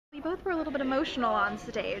You both were a little bit emotional on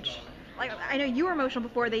stage. Like, I know you were emotional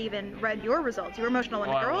before they even read your results. You were emotional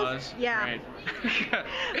when the girls. I was. Yeah. Right.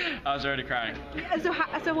 I was already crying. So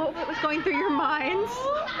what was going through your minds?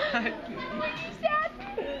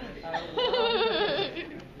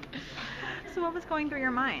 So what was going through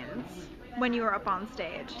your minds when you were up on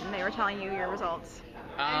stage and they were telling you your results?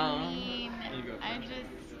 I mean,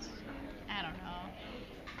 I don't know.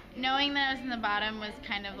 Knowing that I was in the bottom was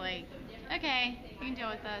kind of like, okay, you can deal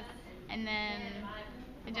with this. And then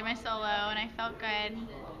I did my solo and I felt good,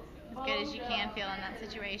 as good as you can feel in that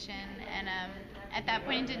situation. And at that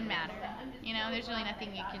point, it didn't matter. You know, there's really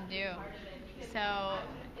nothing you can do. So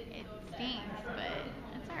it stings, but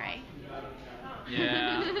it's all right.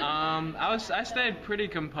 Yeah. I stayed pretty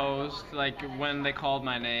composed, like when they called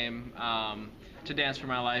my name to Dance for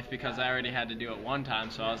My Life, because I already had to do it one time.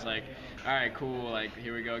 So I was like, all right, cool, like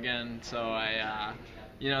here we go again. So I,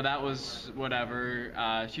 that was whatever,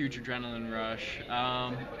 huge adrenaline rush.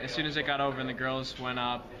 As soon as it got over and the girls went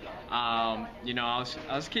up, I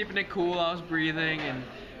was keeping it cool. I was breathing, and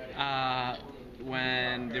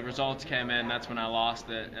when the results came in, that's when I lost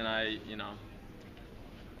it, and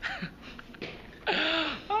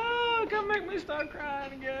oh, don't make me start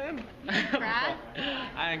crying again. Cry?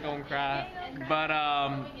 I ain't gonna cry. But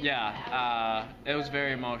it was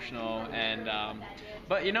very emotional, and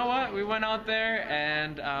but you know what? We went out there,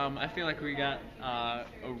 and I feel like we got a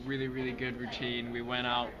really, really good routine. We went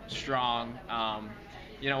out strong.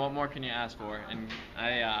 What more can you ask for? And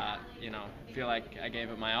I feel like I gave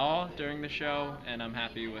it my all during the show, and I'm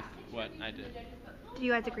happy with what I did. Do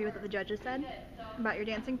you guys agree with what the judges said about your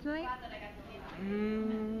dancing tonight?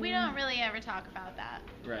 We don't really ever talk about that.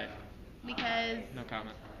 Right. Because no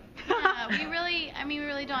comment. we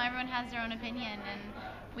really don't. Everyone has their own opinion, and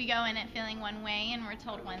we go in it feeling one way, and we're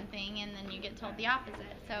told one thing, and then you get told the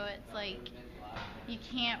opposite. So it's like you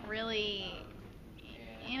can't really,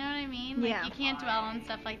 you know what I mean? Like, you can't dwell on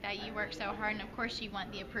stuff like that. You work so hard, and of course you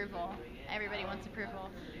want the approval. Everybody wants approval.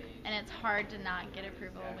 And it's hard to not get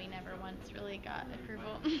approval. We never once really got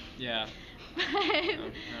approval. Yeah. But,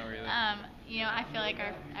 no, not really. I feel like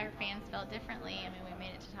our fans felt differently. I mean, we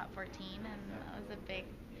made it to top 14, and that was a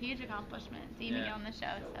huge accomplishment to even get on the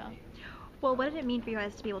show. So. Well, what did it mean for you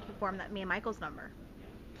guys to be able to perform that Me and Michael's number?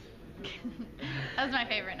 That was my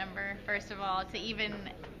favorite number, first of all.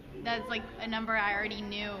 That's like a number I already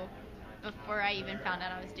knew before I even found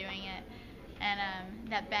out I was doing it. And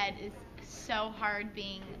that bed is so hard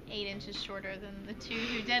being 8 inches shorter than the two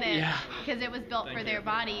who did it, because it was built for their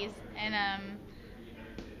bodies. And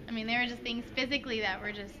there were just things physically that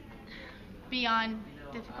were just beyond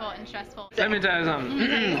difficult and stressful. Let me tell you something.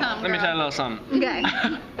 Let me tell you a little something. Okay.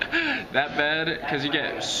 That bed, because I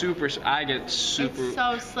get super. It's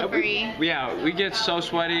so slippery. We get so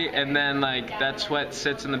sweaty, and then like that sweat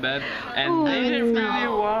sits in the bed, and they didn't really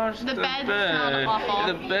wash the bed. Smelled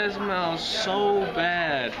awful. The bed smells so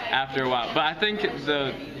bad after a while. But I think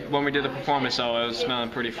when we did the performance, it was smelling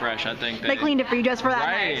pretty fresh. I think they cleaned it for you just for that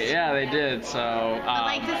night. Right? Yeah, they did. So. But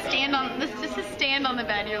like to stand on the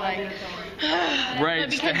bed, you're like.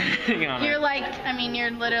 Right, standing on it. You're like, you're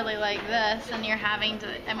literally like this, and you're having to.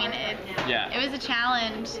 It was a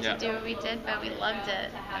challenge to do what we did, but we loved it.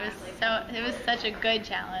 It was such a good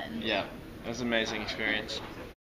challenge. Yeah, it was an amazing experience.